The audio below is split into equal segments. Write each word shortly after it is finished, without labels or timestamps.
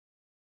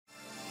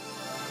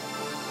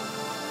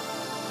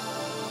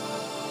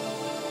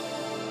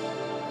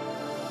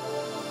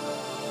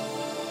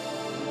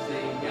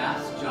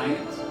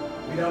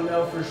We don't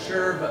know for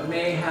sure, but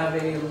may have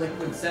a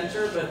liquid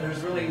center, but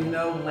there's really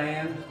no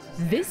land.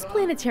 This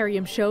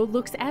planetarium show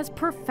looks as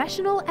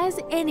professional as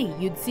any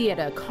you'd see at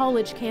a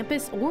college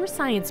campus or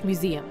science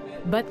museum.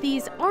 But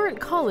these aren't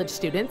college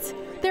students,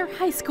 they're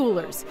high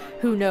schoolers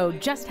who know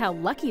just how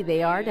lucky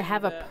they are to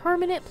have a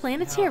permanent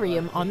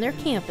planetarium on their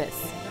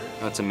campus.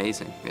 It's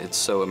amazing. It's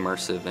so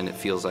immersive and it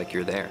feels like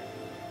you're there.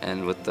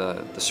 And with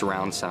the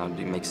surround sound,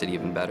 it makes it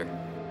even better.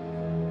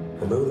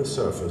 Below the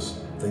surface,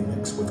 they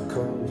mix with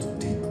cold,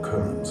 deep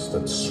currents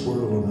that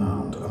swirl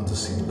around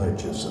undersea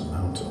ledges and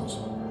mountains.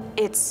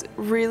 It's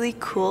really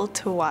cool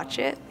to watch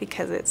it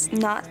because it's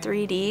not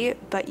 3D,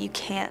 but you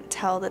can't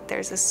tell that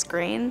there's a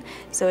screen,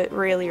 so it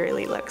really,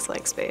 really looks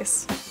like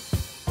space.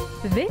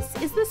 This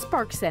is the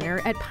SPARQ Center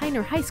at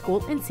Pioneer High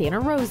School in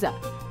Santa Rosa.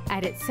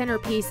 At its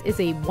centerpiece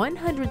is a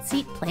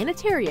 100-seat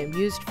planetarium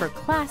used for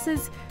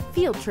classes,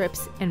 field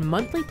trips, and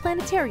monthly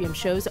planetarium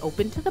shows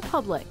open to the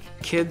public.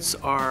 Kids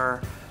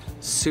are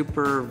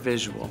super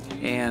visual,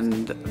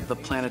 and the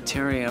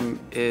planetarium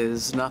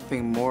is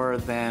nothing more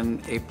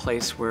than a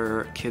place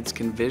where kids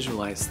can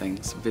visualize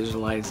things,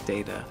 visualize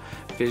data,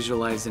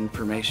 visualize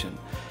information.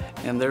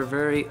 And they're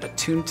very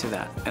attuned to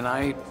that, and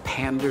I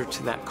pander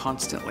to that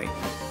constantly.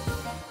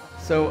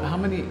 So how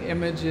many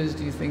images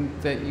do you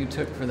think that you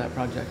took for that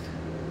project,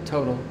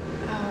 total?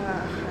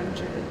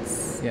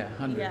 Hundreds. Yeah,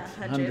 hundreds. Yeah,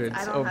 hundreds.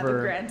 I don't have a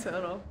grand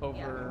total.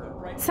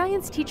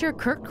 Science teacher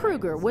Kurt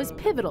Kruger was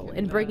pivotal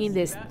in bringing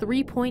this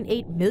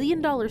 $3.8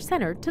 million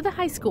center to the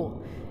high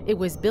school. It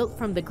was built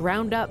from the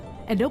ground up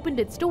and opened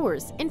its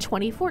doors in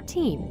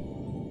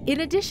 2014.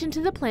 In addition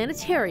to the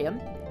planetarium,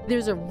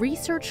 there's a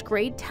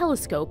research-grade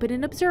telescope in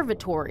an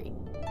observatory,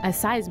 a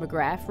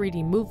seismograph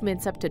reading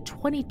movements up to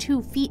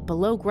 22 feet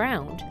below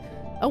ground,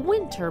 a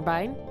wind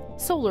turbine,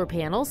 solar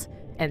panels,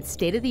 and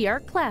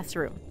state-of-the-art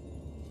classroom.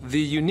 The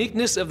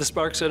uniqueness of the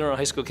SPARQ Center on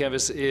high school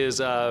campus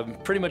is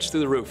pretty much through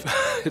the roof.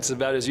 It's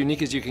about as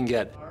unique as you can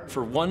get.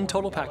 For one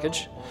total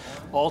package,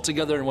 all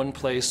together in one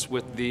place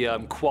with the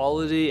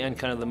quality and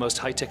kind of the most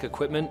high-tech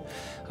equipment,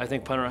 I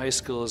think Pioneer High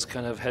School is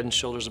kind of head and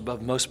shoulders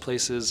above most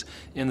places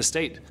in the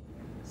state.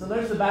 So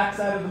there's the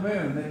backside of the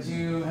moon that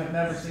you have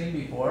never seen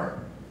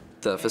before.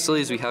 The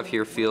facilities we have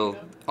here feel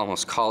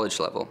almost college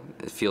level.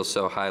 It feels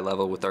so high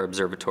level with our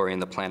observatory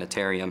and the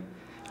planetarium.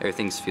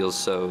 Everything feels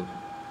so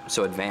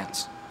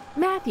advanced.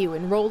 Matthew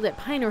enrolled at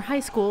Pioneer High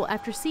School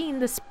after seeing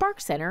the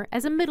SPARQ Center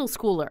as a middle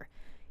schooler.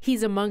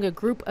 He's among a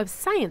group of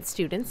science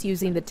students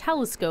using the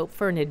telescope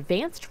for an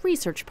advanced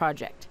research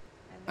project.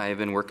 I have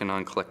been working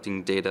on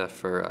collecting data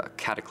for a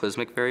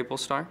cataclysmic variable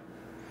star,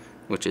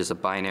 which is a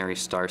binary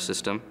star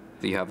system.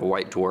 You have a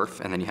white dwarf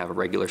and then you have a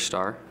regular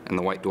star, and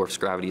the white dwarf's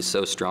gravity is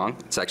so strong,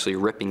 it's actually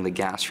ripping the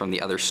gas from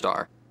the other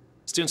star.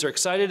 Students are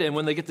excited, and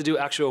when they get to do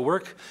actual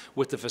work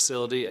with the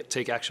facility,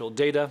 take actual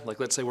data, like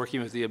let's say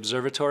working with the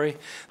observatory,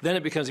 then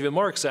it becomes even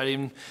more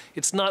exciting.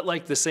 It's not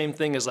like the same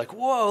thing as like,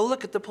 whoa,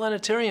 look at the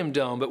planetarium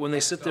dome, but when they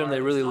sit there and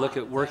they really look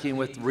at working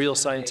with real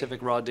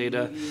scientific raw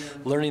data,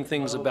 learning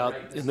things about,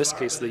 in this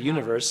case, the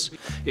universe,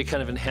 it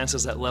kind of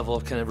enhances that level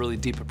of kind of really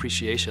deep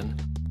appreciation.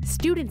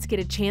 Students get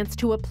a chance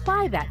to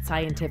apply that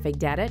scientific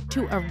data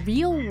to a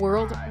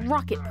real-world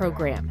rocket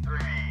program. 3,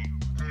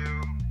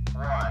 2,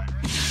 1.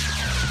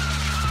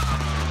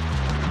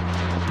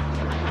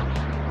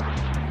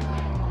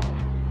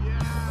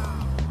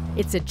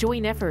 It's a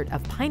joint effort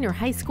of Pioneer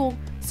High School,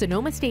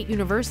 Sonoma State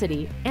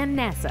University, and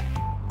NASA.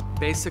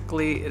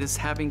 Basically, it is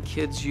having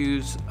kids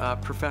use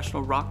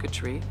professional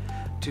rocketry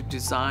to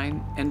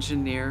design,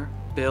 engineer,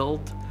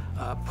 build,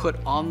 put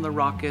on the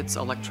rockets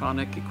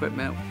electronic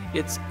equipment.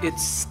 It's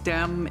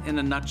STEM in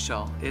a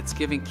nutshell. It's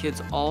giving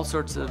kids all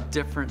sorts of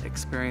different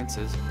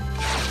experiences.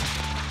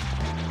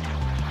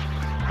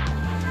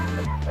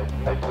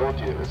 I told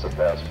you it was a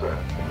fast friend.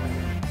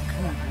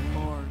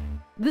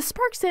 The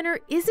SPARQ Center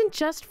isn't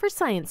just for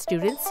science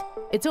students.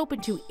 It's open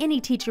to any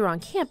teacher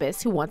on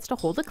campus who wants to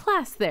hold a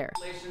class there.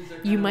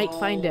 You might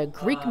find a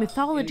Greek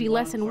mythology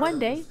lesson one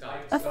day,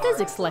 a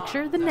physics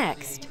lecture the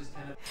next.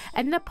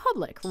 And the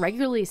public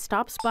regularly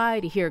stops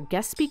by to hear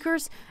guest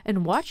speakers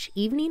and watch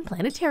evening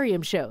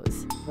planetarium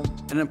shows.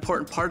 An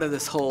important part of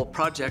this whole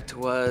project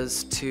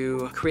was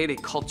to create a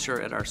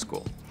culture at our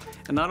school.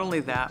 And not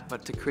only that,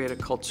 but to create a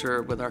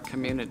culture with our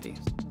community.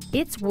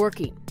 It's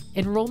working.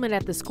 Enrollment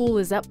at the school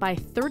is up by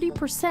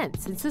 30%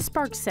 since the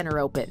SPARQ Center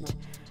opened.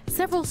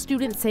 Several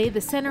students say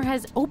the center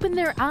has opened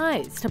their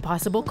eyes to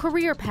possible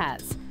career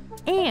paths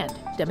and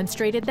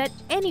demonstrated that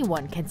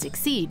anyone can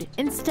succeed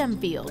in STEM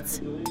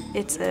fields.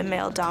 It's a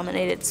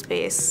male-dominated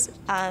space.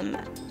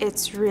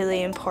 It's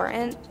really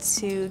important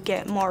to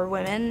get more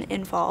women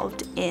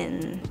involved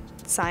in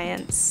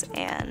science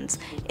and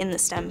in the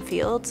STEM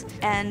field,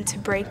 and to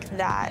break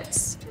that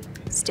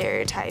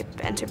stereotype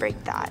and to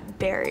break that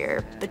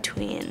barrier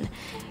between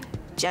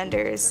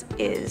genders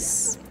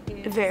is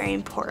very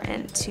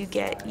important to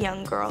get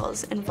young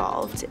girls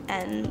involved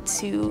and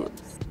to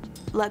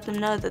let them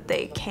know that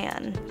they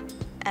can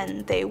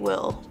and they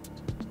will,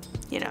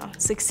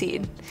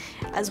 succeed,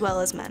 as well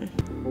as men.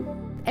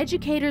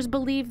 Educators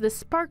believe the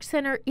SPARQ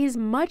Center is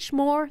much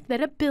more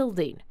than a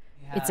building.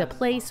 It's a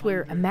place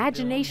where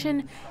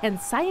imagination and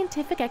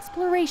scientific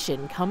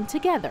exploration come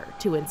together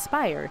to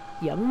inspire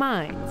young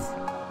minds.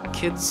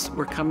 Kids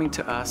were coming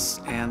to us,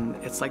 and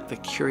it's like the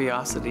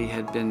curiosity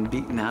had been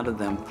beaten out of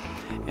them.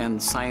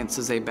 And science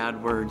is a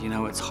bad word, you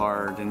know, it's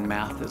hard, and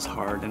math is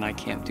hard, and I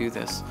can't do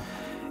this.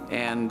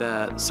 And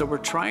so we're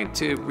trying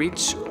to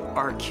reach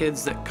our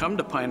kids that come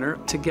to Pioneer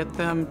to get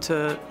them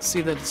to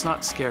see that it's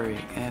not scary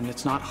and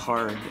it's not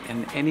hard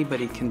and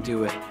anybody can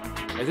do it.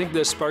 I think the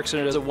SPARQ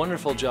Center does a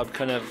wonderful job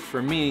kind of,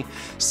 for me,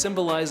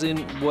 symbolizing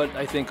what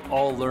I think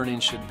all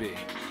learning should be.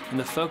 And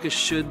the focus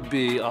should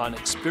be on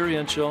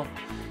experiential,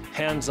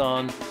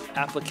 hands-on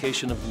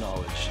application of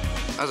knowledge.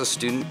 As a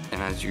student and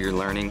as you're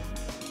learning,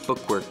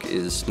 bookwork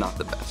is not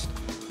the best.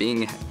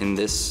 Being in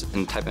this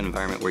type of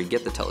environment where you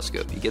get the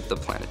telescope, you get the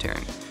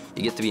planetarium,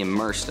 you get to be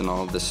immersed in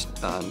all of this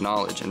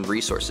knowledge and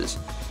resources,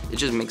 it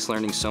just makes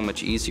learning so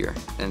much easier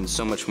and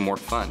so much more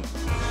fun.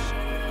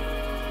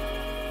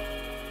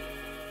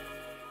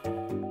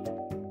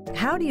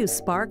 How do you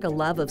spark a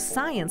love of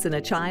science in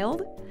a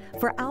child?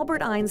 For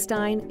Albert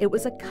Einstein, it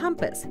was a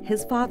compass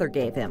his father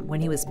gave him when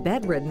he was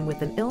bedridden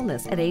with an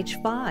illness at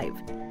age 5.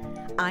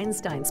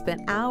 Einstein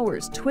spent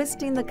hours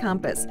twisting the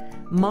compass,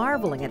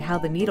 marveling at how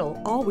the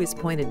needle always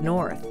pointed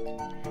north.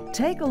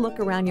 Take a look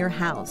around your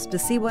house to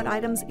see what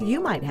items you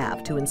might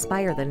have to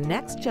inspire the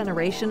next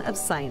generation of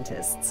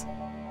scientists.